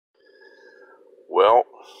Well,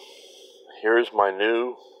 here's my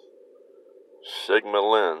new Sigma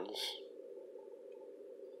lens.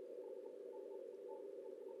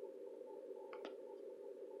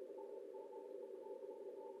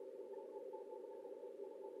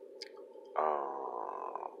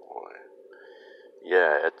 Oh boy.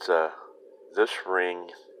 Yeah, it's this ring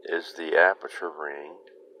is the aperture ring.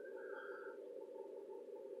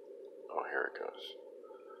 Oh, here it goes.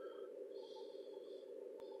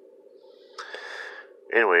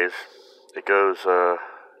 Anyways, it goes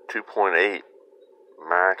 2.8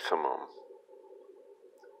 maximum.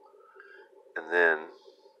 And then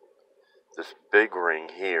this big ring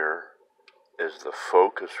here is the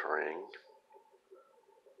focus ring.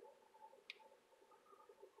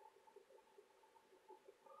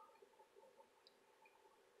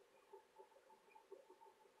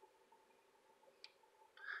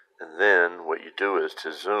 And then what you do is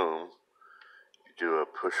to zoom, you do a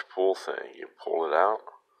push-pull thing. You pull it out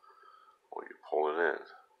or you pull it in.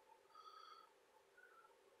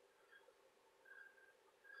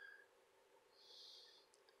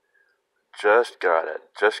 Just got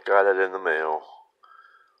it in the mail.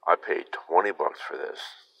 I paid $20 for this.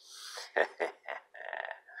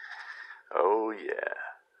 Oh yeah.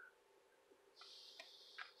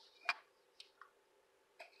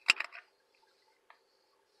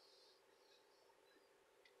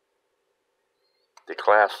 The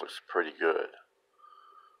glass looks pretty good.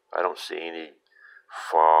 I don't see any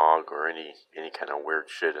fog or any kind of weird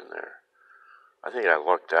shit in there. I think I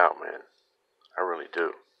lucked out, man. I really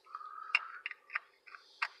do.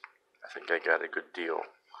 I think I got a good deal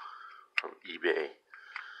from eBay.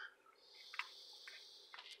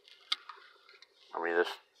 I mean, this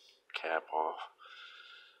cap off.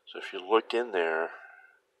 So if you look in there,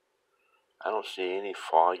 I don't see any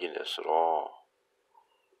fogginess at all.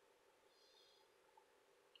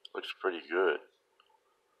 Looks pretty good.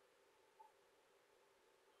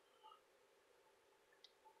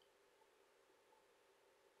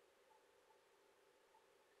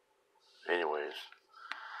 Anyways,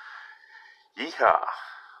 yeehaw.